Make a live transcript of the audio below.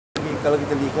kalau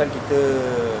kita lihat kita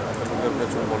ataupun Kementerian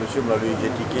Sumber Manusia melalui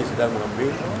JTK sedang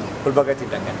mengambil pelbagai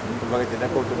tindakan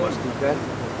untuk memastikan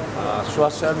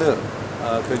suasana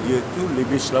kerja itu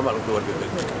lebih selamat untuk warga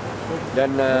kerja.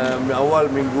 Dan awal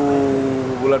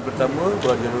bulan pertama,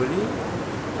 bulan Januari,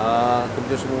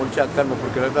 Kementerian Sumber Manusia akan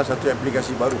memperkenalkan satu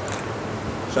aplikasi baru.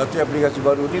 Satu aplikasi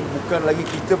baru ini bukan lagi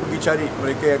kita pergi cari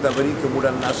mereka yang tak beri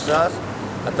kemudahan asas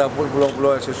ataupun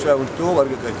peluang-peluang yang sesuai untuk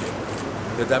warga kerja.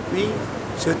 Tetapi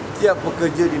setiap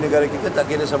pekerja di negara kita,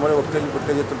 tak kira sama ada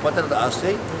pekerja tempatan atau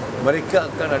asing, mereka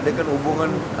akan adakan hubungan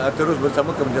terus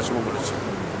bersama Kementerian Sumber Manusia.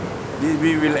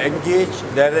 We will engage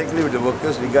directly with the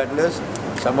workers regardless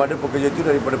sama ada pekerja itu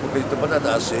daripada pekerja tempatan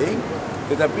atau asing.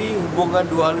 Tetapi hubungan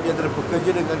dua hal di antara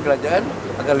pekerja dengan kerajaan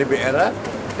akan lebih erat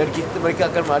dan mereka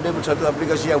akan ada satu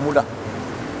aplikasi yang mudah.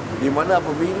 Di mana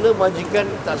apabila majikan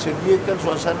tak sediakan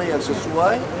suasana yang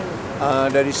sesuai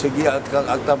dari segi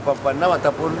Akta 46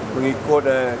 ataupun mengikut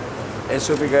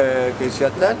SOP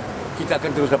kesihatan, kita akan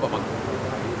terus dapat maklum.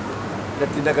 Dan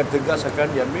tindakan tegas akan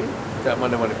diambil ke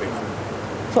mana-mana pihak.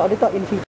 So, ada tak